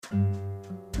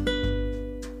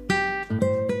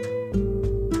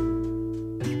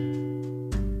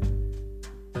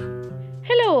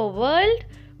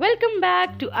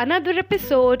back to another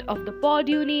episode of the Pod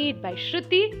You Need by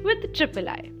Shruti with Triple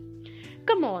I.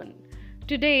 Come on,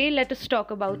 today let us talk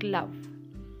about love.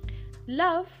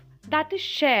 Love that is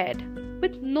shared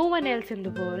with no one else in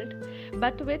the world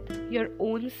but with your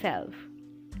own self.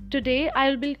 Today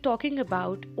I'll be talking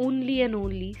about only and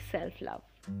only self-love.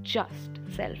 Just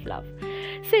self-love.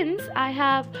 Since I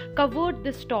have covered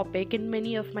this topic in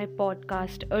many of my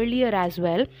podcasts earlier as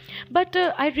well, but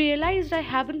I realized I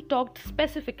haven't talked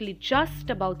specifically just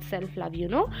about self-love,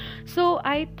 So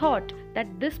I thought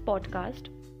that this podcast,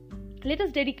 let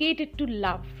us dedicate it to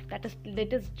love.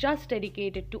 Let us just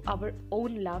dedicate it to our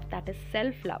own love, that is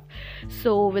self-love.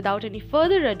 So without any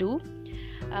further ado,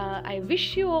 I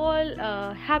wish you all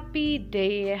a happy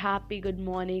day, a happy good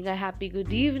morning, a happy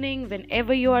good evening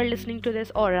whenever you are listening to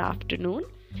this, or afternoon.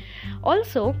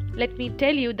 Also, let me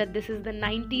tell you that this is the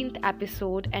 19th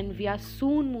episode and we are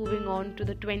soon moving on to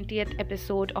the 20th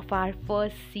episode of our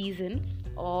first season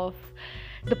of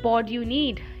the Pod You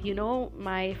Need.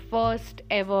 My first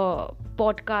ever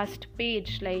podcast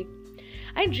page.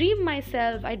 I dream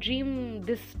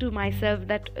this to myself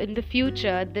that in the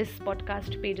future this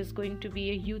podcast page is going to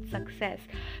be a huge success,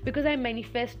 because I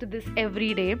manifest this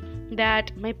every day,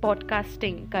 that my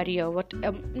podcasting career,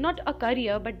 not a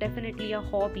career but definitely a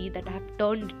hobby that I have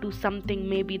turned to something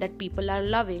maybe that people are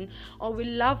loving or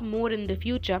will love more in the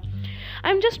future.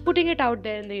 I'm just putting it out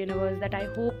there in the universe that I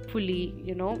hopefully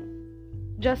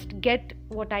just get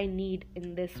what I need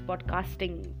in this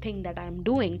podcasting thing that I'm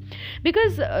doing,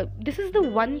 because this is the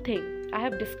one thing I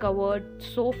have discovered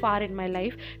so far in my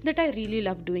life that I really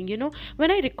love doing. When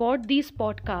I record these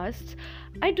podcasts,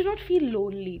 I do not feel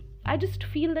lonely. I just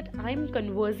feel that I'm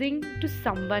conversing to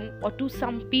someone or to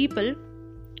some people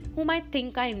whom I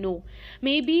think I know,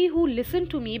 maybe who listen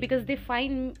to me because they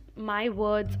find my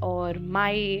words or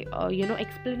my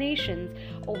explanations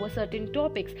over certain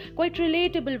topics quite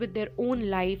relatable with their own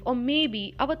life, or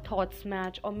maybe our thoughts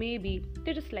match, or maybe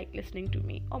they just like listening to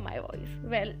me or my voice.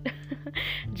 Well,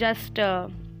 just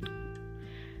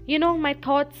my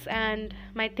thoughts and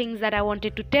my things that I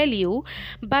wanted to tell you.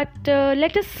 But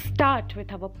let us start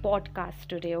with our podcast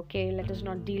today, okay? Let us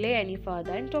not delay any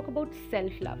further and talk about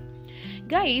self-love.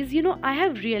 Guys, I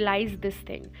have realized this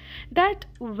thing, that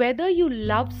whether you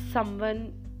love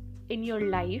someone in your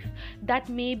life that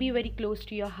may be very close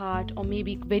to your heart, or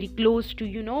maybe very close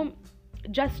to,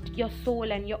 just your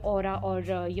soul and your aura, or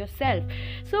yourself.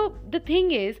 So the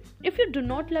thing is, if you do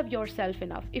not love yourself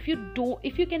enough, if you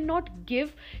cannot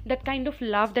give that kind of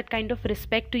love, that kind of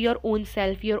respect to your own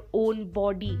self, your own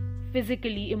body,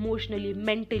 physically, emotionally,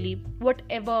 mentally,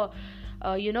 whatever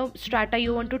strata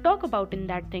you want to talk about in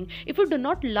that thing, if you do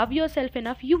not love yourself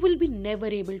enough, you will be never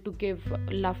able to give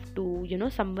love to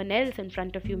someone else in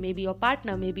front of you, maybe your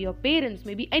partner, maybe your parents,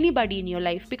 maybe anybody in your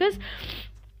life. Because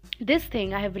this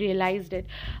thing I have realized it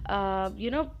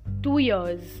 2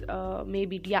 years,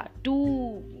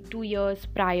 two years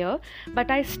prior, but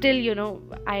I still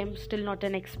I am still not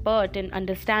an expert in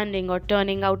understanding or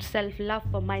turning out self-love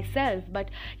for myself. But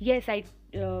yes, I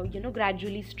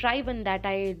gradually strive on that.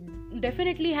 I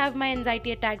definitely have my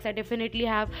anxiety attacks. I definitely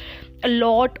have a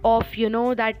lot of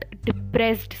that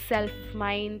depressed self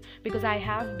mind, because I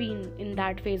have been in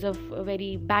that phase of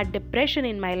very bad depression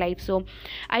in my life. So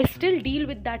I still deal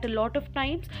with that a lot of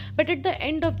times. But at the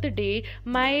end of the day,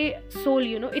 my soul,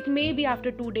 it may be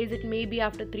after 2 days, it may be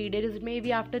after 3 days, it may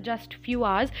be after just few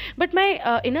hours, but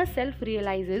my inner self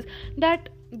realizes that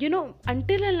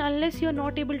until and unless you're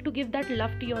not able to give that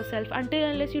love to yourself, until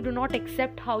and unless you do not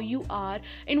accept how you are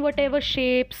in whatever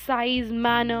shape, size,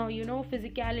 manner,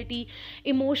 physicality,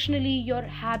 emotionally, your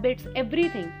habits,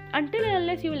 everything, until and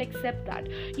unless you will accept that,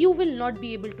 you will not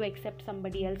be able to accept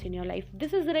somebody else in your life.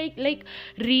 This is like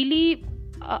really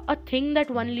a thing that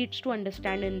one needs to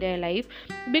understand in their life,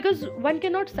 because one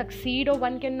cannot succeed, or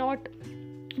one cannot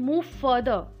move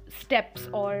further steps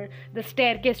or the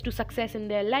staircase to success in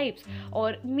their lives,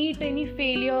 or meet any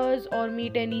failures or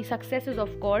meet any successes,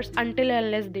 of course, until and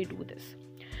unless they do this.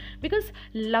 Because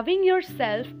loving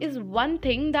yourself is one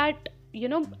thing that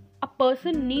a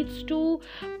person needs to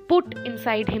put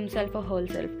inside himself or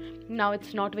herself. Now,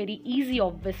 it's not very easy,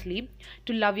 obviously,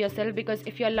 to love yourself, because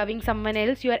if you're loving someone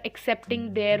else, you are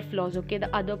accepting their flaws, okay?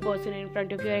 The other person in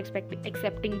front of you, are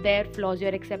accepting their flaws.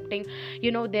 You're accepting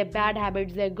their bad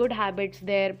habits, their good habits,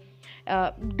 their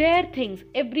things,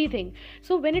 everything.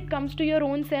 So when it comes to your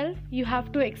own self, you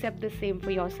have to accept the same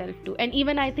for yourself too, and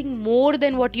even I think more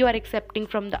than what you are accepting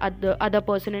from the other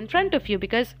person in front of you,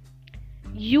 because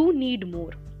you need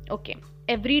more. Okay,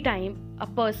 every time a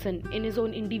person in his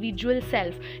own individual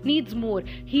self needs more,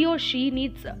 he or she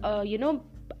needs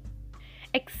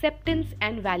acceptance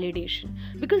and validation,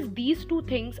 because these two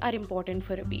things are important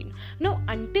for a being. Now,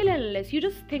 until and unless, you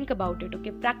just think about it,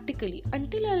 okay, practically,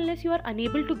 until and unless you are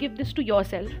unable to give this to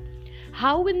yourself,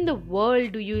 how in the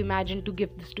world do you imagine to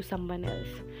give this to someone else?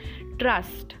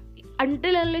 Trust.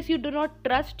 Until unless you do not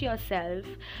trust yourself,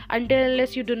 until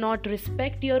unless you do not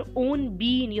respect your own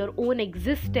being, your own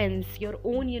existence, your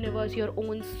own universe, your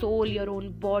own soul, your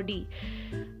own body,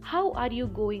 how are you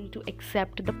going to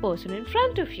accept the person in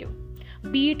front of you?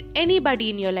 Be it anybody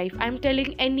in your life. I'm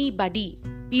telling anybody,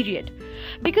 period.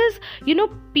 Because,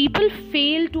 people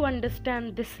fail to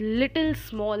understand this little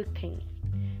small thing,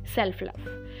 self-love.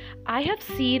 I have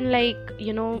seen,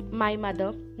 my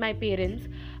mother, my parents,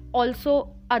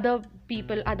 also other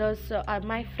people, others,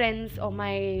 my friends or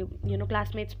my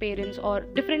classmates' parents or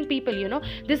different people.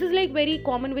 This is like very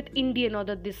common with Indian or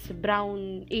this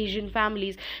brown Asian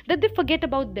families, that they forget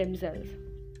about themselves.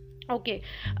 Okay,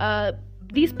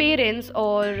 these parents,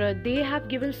 or they have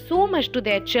given so much to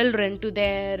their children, to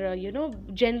their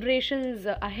generations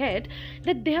ahead,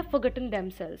 that they have forgotten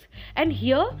themselves, and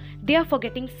here they are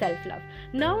forgetting self-love.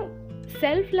 Now,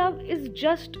 self-love is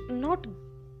just not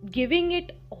giving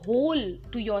it whole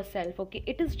to yourself, okay?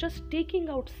 It is just taking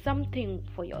out something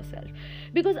for yourself,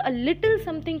 because a little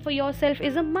something for yourself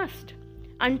is a must.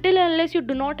 Until unless you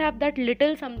do not have that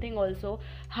little something also,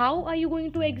 how are you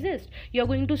going to exist? You're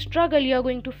going to struggle, you're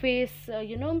going to face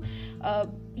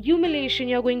humiliation,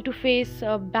 you're going to face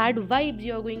bad vibes,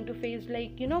 you're going to face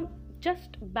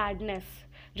just badness,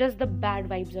 just the bad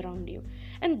vibes around you,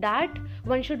 and that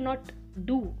one should not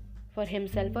do for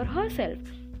himself or herself.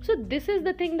 So this is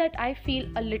the thing that I feel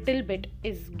a little bit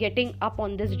is getting up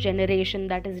on this generation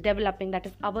that is developing, that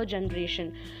is our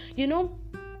generation,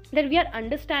 that we are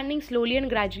understanding slowly and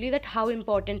gradually that how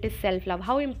important is self-love,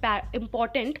 how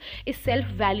important is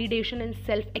self-validation and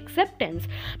self-acceptance,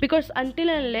 because until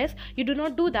and unless you do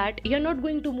not do that, you're not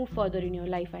going to move further in your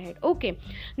life ahead. Okay,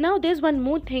 now there's one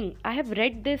more thing. I have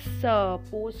read this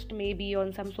post maybe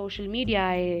on some social media.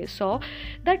 I saw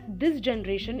that this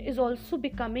generation is also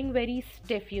becoming very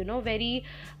stiff, very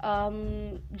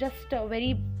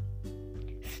very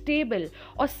stable,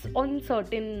 or on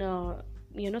certain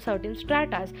certain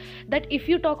stratas, that if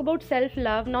you talk about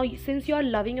self-love, now since you are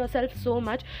loving yourself so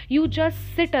much, you just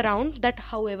sit around that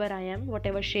however I am,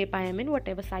 whatever shape I am in,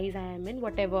 whatever size I am in,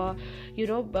 whatever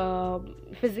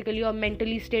physically or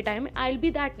mentally state I am, I'll be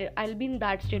in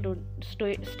that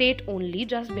state only,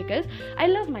 just because I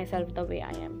love myself the way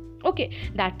I am. Okay,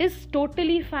 that is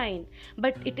totally fine,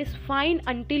 but it is fine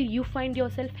until you find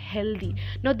yourself healthy.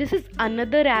 Now, this is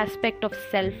another aspect of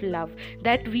self-love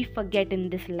that we forget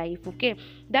in this life, okay?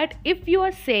 That if you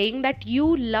are saying that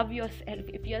you love yourself,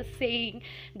 if you are saying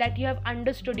that you have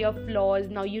understood your flaws,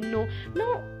 now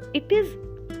it is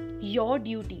your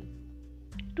duty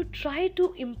to try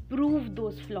to improve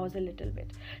those flaws a little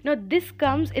bit. Now, this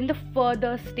comes in the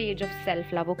further stage of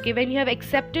self-love, okay? When you have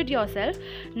accepted yourself,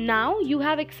 now you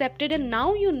have accepted, and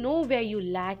now you know where you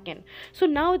lack in. So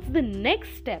now it's the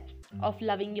next step of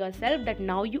loving yourself, that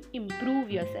now you improve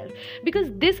yourself,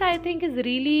 because this I think is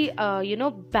really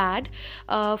bad.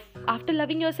 After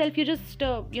loving yourself, you just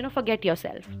forget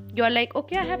yourself. You are like,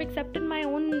 okay, I have accepted my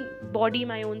own body,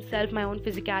 my own self, my own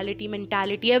physicality,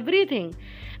 mentality, everything.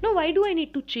 Now why do I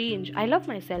need to change? I love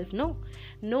myself.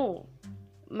 No,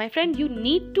 my friend, you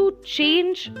need to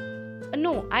change.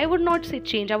 No, I would not say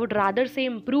change, I would rather say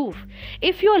improve.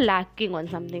 If you're lacking on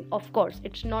something, of course,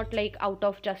 it's not like out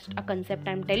of just a concept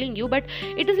I'm telling you, but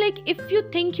it is like if you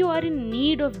think you are in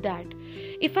need of that.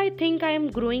 If I think I am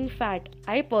growing fat,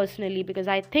 I personally, because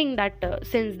I think that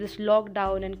since this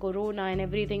lockdown and corona and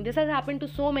everything, this has happened to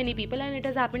so many people, and it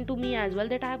has happened to me as well,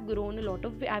 that I've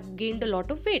gained a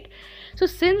lot of weight. So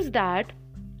since that,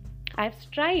 I've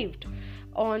strived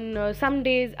on some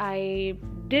days I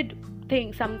did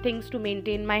some things to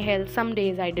maintain my health, some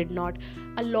days I did not,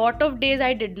 a lot of days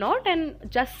I did not, and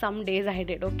just some days I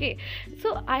did. Okay,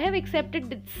 so I have accepted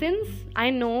that since I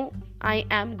know I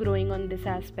am growing on this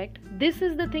aspect. This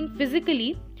is the thing.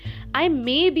 Physically, I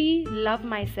maybe love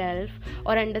myself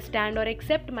or understand or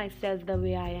accept myself the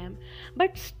way I am,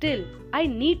 but still I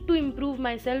need to improve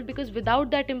myself, because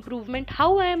without that improvement,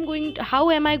 how am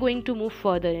I going to move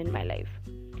further in my life?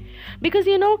 Because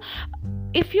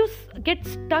if you get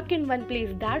stuck in one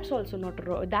place, that's also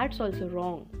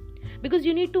wrong, because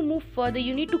you need to move further,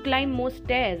 you need to climb more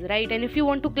stairs, right? And if you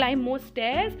want to climb more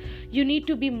stairs, you need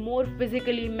to be more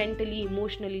physically, mentally,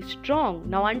 emotionally strong.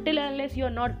 Now, until unless you're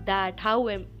not that, how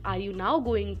are you now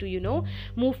going to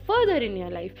move further in your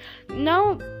life?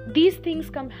 Now these things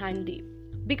come handy,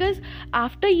 because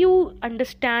after you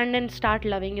understand and start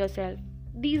loving yourself,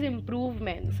 these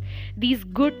improvements, these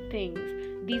good things,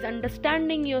 these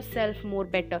understanding yourself more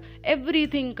better,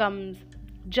 everything comes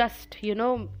just,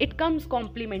 it comes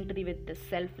complementary with this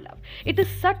self-love. It is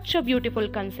such a beautiful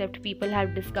concept people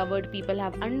have discovered, people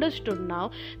have understood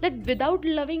now, that without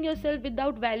loving yourself,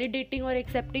 without validating or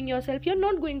accepting yourself, you're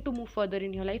not going to move further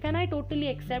in your life. And I totally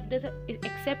accept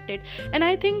it. And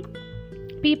I think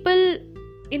people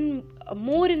in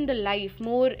the life,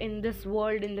 more in this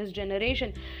world, in this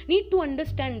generation, need to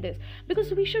understand this,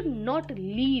 because we should not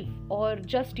leave or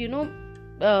just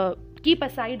keep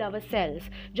aside ourselves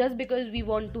just because we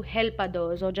want to help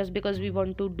others or just because we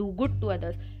want to do good to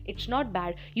others. It's not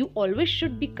bad. You always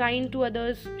should be kind to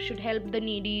others, should help the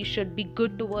needy, should be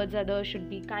good towards others, should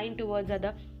be kind towards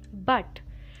others, but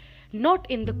not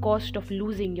in the cost of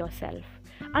losing yourself.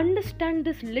 Understand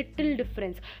this little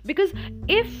difference, because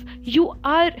if you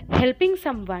are helping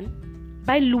someone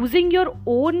by losing your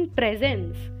own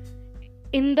presence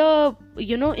in the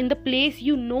place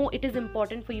it is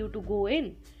important for you to go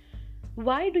in,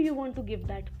 why do you want to give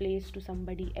that place to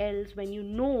somebody else when you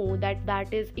know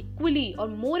that is equally or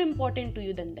more important to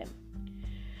you than them?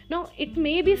 Now, it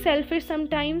may be selfish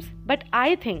sometimes, but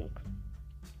I think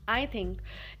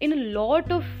in a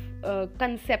lot of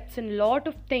concepts, in a lot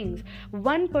of things,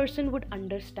 one person would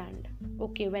understand,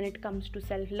 okay, when it comes to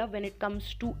self-love, when it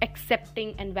comes to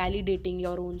accepting and validating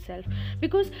your own self.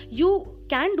 Because you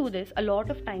can do this a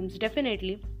lot of times,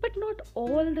 definitely, but not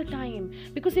all the time.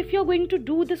 Because if you're going to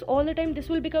do this all the time, this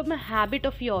will become a habit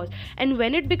of yours. And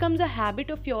when it becomes a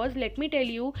habit of yours, let me tell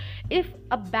you, if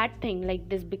a bad thing like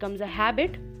this becomes a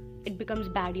habit, it becomes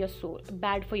bad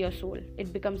for your soul.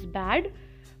 It becomes bad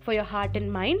for your heart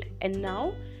and mind, and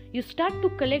now you start to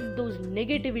collect those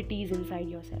negativities inside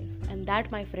yourself, and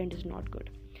that, my friend, is not good.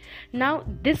 Now,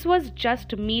 this was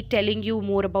just me telling you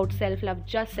more about self-love,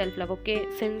 just self-love, okay?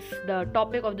 Since the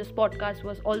topic of this podcast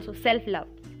was also self-love,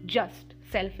 just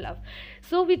self-love,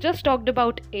 so we just talked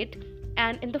about it.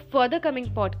 And in the further coming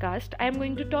podcast, I am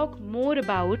going to talk more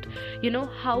about,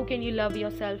 how can you love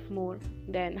yourself more?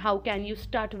 Then how can you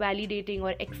start validating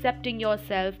or accepting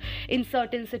yourself in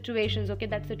certain situations? Okay,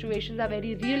 that situations are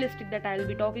very realistic that I'll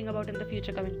be talking about in the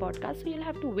future coming podcast. So you'll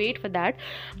have to wait for that.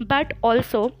 But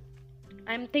also,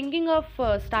 I'm thinking of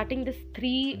starting this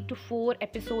 3 to 4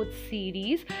 episode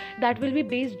series that will be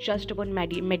based just upon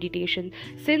meditation.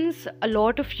 Since a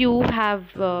lot of you have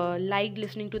liked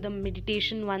listening to the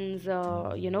meditation ones,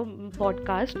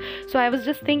 podcast, so I was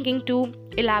just thinking to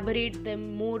elaborate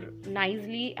them more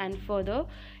nicely and further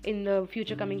in the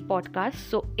future coming podcast.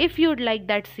 So if you'd like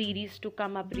that series to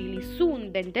come up really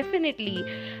soon, then definitely,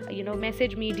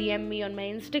 message me, DM me on my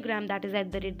Instagram, that is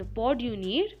at the pod you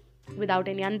need, without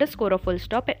any underscore or full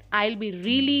stop, and I'll be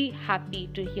really happy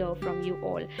to hear from you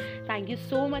all. Thank you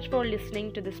so much for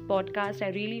listening to this podcast. I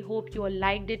really hope you all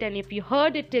liked it, and if you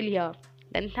heard it till here,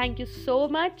 then thank you so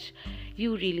much.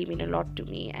 You really mean a lot to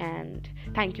me, and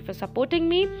thank you for supporting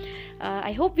me.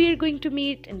 I hope we are going to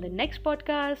meet in the next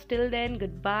podcast. Till then,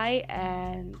 goodbye,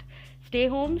 and stay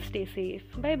home, stay safe.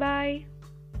 Bye bye.